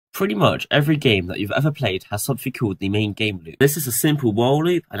Pretty much every game that you've ever played has something called the main game loop. This is a simple while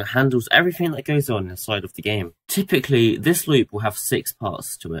loop and it handles everything that goes on inside of the game. Typically, this loop will have 6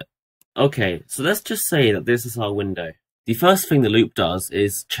 parts to it. Okay, so let's just say that this is our window. The first thing the loop does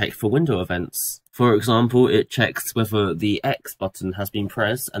is check for window events. For example, it checks whether the X button has been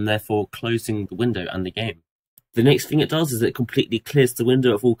pressed and therefore closing the window and the game. The next thing it does is it completely clears the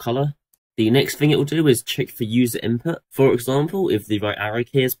window of all colour. The next thing it will do is check for user input. For example, if the right arrow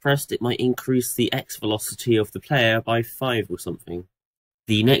key is pressed, it might increase the X velocity of the player by 5 or something.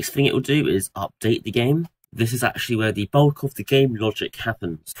 The next thing it will do is update the game. This is actually where the bulk of the game logic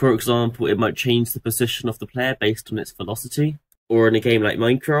happens. For example, it might change the position of the player based on its velocity. Or in a game like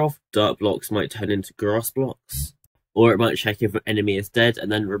Minecraft, dirt blocks might turn into grass blocks. Or it might check if an enemy is dead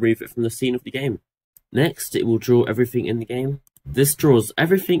and then remove it from the scene of the game. Next, it will draw everything in the game. This draws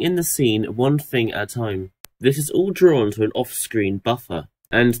everything in the scene one thing at a time. This is all drawn to an off-screen buffer.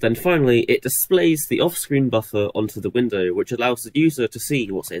 And then finally, it displays the off-screen buffer onto the window, which allows the user to see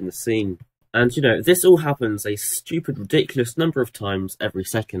what's in the scene. And you know, this all happens a stupid, ridiculous number of times every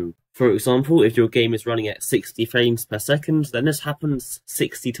second. For example, if your game is running at 60 frames per second, then this happens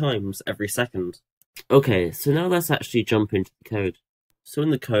 60 times every second. Okay, so now let's actually jump into the code. So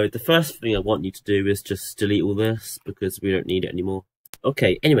in the code, the first thing I want you to do is just delete all this, because we don't need it anymore.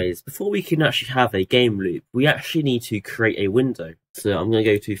 Okay, anyways, before we can actually have a game loop, we actually need to create a window. So I'm going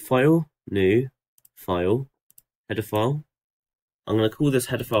to go to File, New, File, Header File. I'm going to call this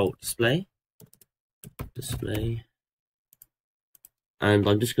header file Display. And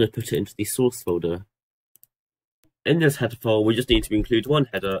I'm just going to put it into the source folder. In this header file, we just need to include one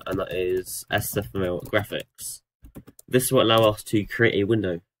header, and that is SFML graphics. This will allow us to create a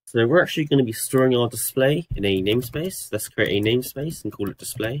window. So we're actually going to be storing our display in a namespace. Let's create a namespace and call it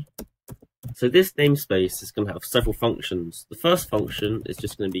display. So this namespace is going to have several functions. The first function is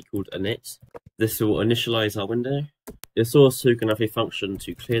just going to be called init. This will initialize our window. It's also going to have a function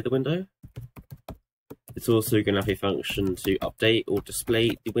to clear the window. It's also going to have a function to update or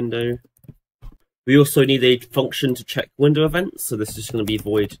display the window. We also need a function to check window events. So this is just going to be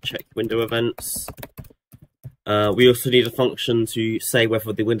void check window events. We also need a function to say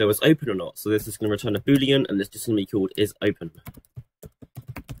whether the window is open or not. So this is going to return a boolean, and this is just going to be called isOpen.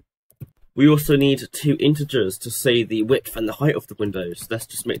 We also need 2 integers to say the width and the height of the window. So let's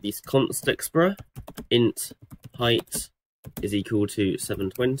just make these const expr. Int height is equal to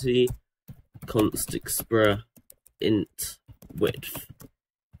 720. Const expr int width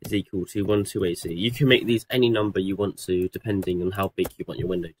is equal to 1280. You can make these any number you want to, depending on how big you want your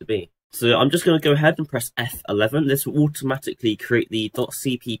window to be. So I'm just going to go ahead and press F11. This will automatically create the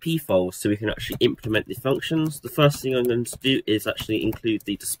 .cpp file so we can actually implement the functions. The first thing I'm going to do is actually include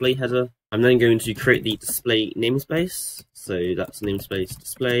the display header. I'm then going to create the display namespace. So that's namespace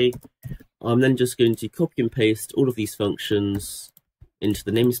display. I'm then just going to copy and paste all of these functions into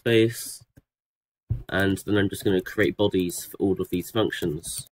the namespace. And then I'm just going to create bodies for all of these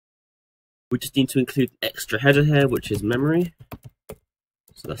functions. We just need to include an extra header here, which is memory.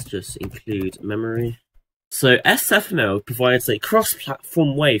 So let's just include memory. So SFML provides a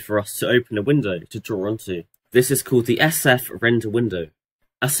cross-platform way for us to open a window to draw onto. This is called the SF render window.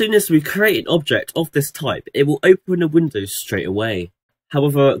 As soon as we create an object of this type, it will open a window straight away.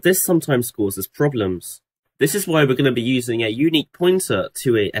 However, this sometimes causes problems. This is why we're going to be using a unique pointer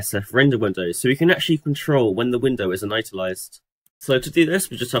to a SF render window, so we can actually control when the window is initialized. So to do this,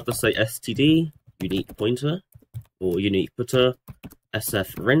 we just have to say std unique pointer or unique footer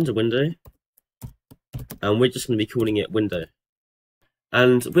SF render window, and we're just going to be calling it window.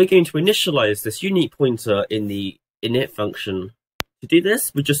 And we're going to initialize this unique pointer in the init function. To do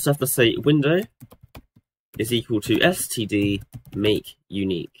this, we just have to say window is equal to std make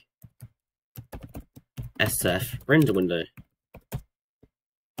unique SF render window.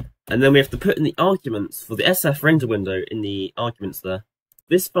 And then we have to put in the arguments for the SF render window in the arguments there.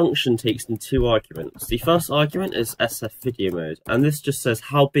 This function takes in 2 arguments. The first argument is SF video mode, and this just says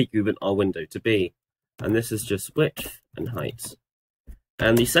how big we want our window to be. And this is just width and height.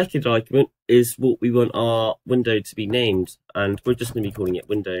 And the second argument is what we want our window to be named, and we're just going to be calling it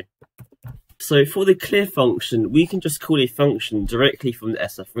window. So for the clear function, we can just call a function directly from the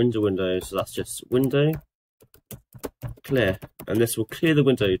SF render window. So that's just window clear, and this will clear the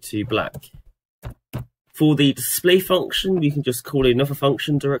window to black. For the display function, we can just call another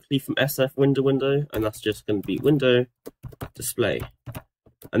function directly from SF render window, and that's just going to be window display.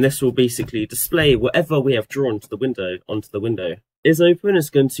 And this will basically display whatever we have drawn to the window onto the window. IsOpen is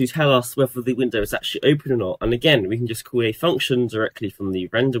going to tell us whether the window is actually open or not. And again, we can just call a function directly from the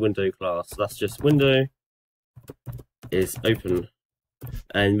render window class. So that's just window is open.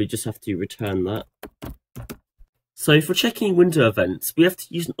 and we just have to return that. So for checking window events, we have to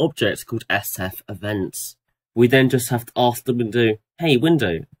use an object called SFEvents. We then just have to ask the window, hey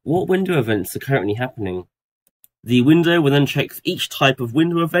window, what window events are currently happening? The window will then check each type of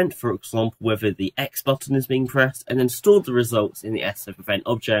window event, for example whether the X button is being pressed, and then store the results in the SFEvent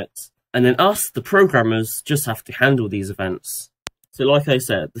object. And then us, the programmers, just have to handle these events. So like I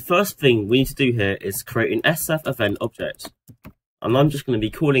said, the first thing we need to do here is create an SFEvent object. And I'm just going to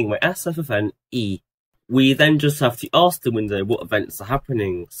be calling my SFEvent E. We then just have to ask the window what events are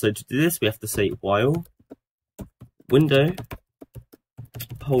happening. So to do this, we have to say while window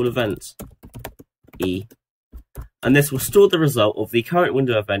poll event E. And this will store the result of the current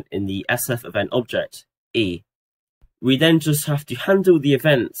window event in the SFEvent object, E. We then just have to handle the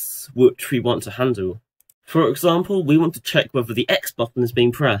events which we want to handle. For example, we want to check whether the X button is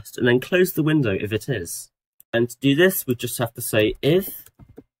being pressed and then close the window if it is. And to do this, we just have to say if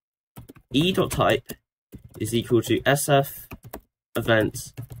e.type is equal to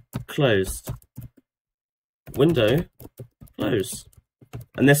SFEvent closed window close.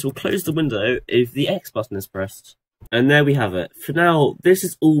 And this will close the window if the X button is pressed. And there we have it. For now, this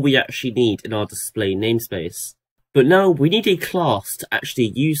is all we actually need in our display namespace. But now we need a class to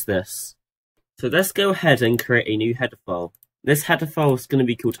actually use this. So let's go ahead and create a new header file. This header file is going to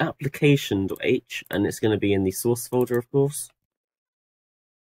be called application.h, and it's going to be in the source folder, of course.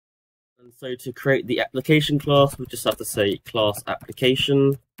 And so to create the application class, we just have to say class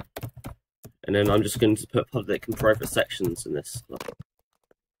application. And then I'm just going to put public and private sections in this class.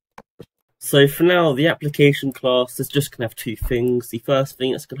 So for now, the application class is just going to have two things. The first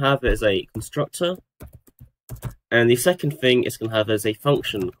thing it's going to have is a constructor. And the second thing it's going to have is a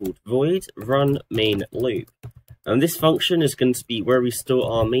function called void run main loop. And this function is going to be where we store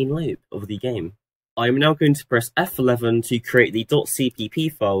our main loop of the game. I'm now going to press F11 to create the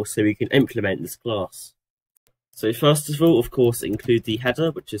 .cpp file so we can implement this class. So first of all, of course, include the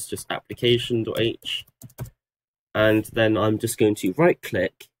header, which is just application.h. And then I'm just going to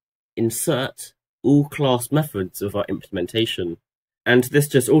right-click, insert all class methods of our implementation. And this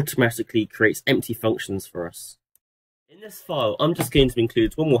just automatically creates empty functions for us. In this file, I'm just going to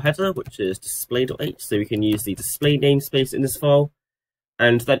include one more header, which is display.h, so we can use the display namespace in this file.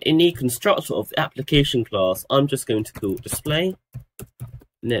 And then in the constructor of the application class, I'm just going to call display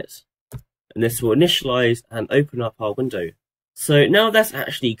init. And this will initialize and open up our window. So now let's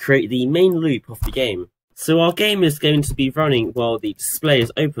actually create the main loop of the game. So our game is going to be running while the display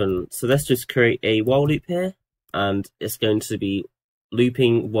is open. So let's just create a while loop here, and it's going to be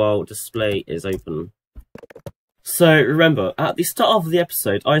looping while display is open. So remember, at the start of the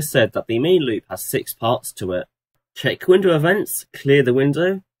episode, I said that the main loop has 6 parts to it. Check window events, clear the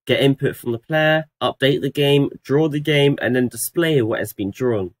window, get input from the player, update the game, draw the game, and then display what has been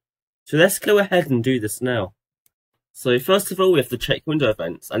drawn. So let's go ahead and do this now. So first of all, we have to check window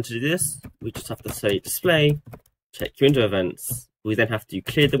events, and to do this, we just have to say display, check window events. We then have to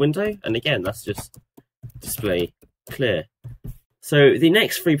clear the window, and again, that's just display, clear. So the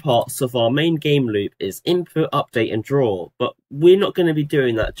next 3 parts of our main game loop is input, update, and draw, but we're not going to be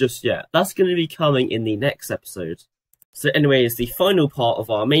doing that just yet. That's going to be coming in the next episode. So anyways, the final part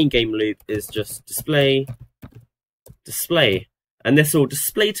of our main game loop is just display, display, and this will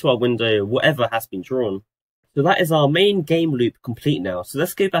display to our window whatever has been drawn. So that is our main game loop complete now. So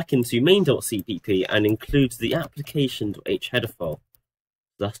let's go back into main.cpp and include the application.h header file.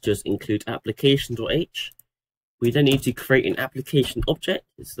 Let's just include application.h. We then need to create an application object.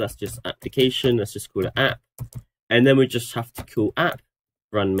 So that's just application, let's just call it app. And then we just have to call app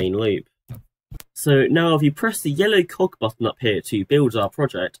run main loop. So now if you press the yellow cog button up here to build our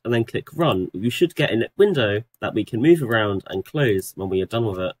project and then click run, we should get a window that we can move around and close when we are done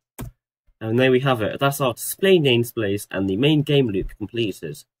with it. And there we have it. That's our display namespace and the main game loop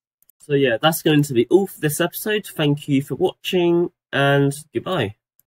completed. So yeah, that's going to be all for this episode. Thank you for watching and goodbye.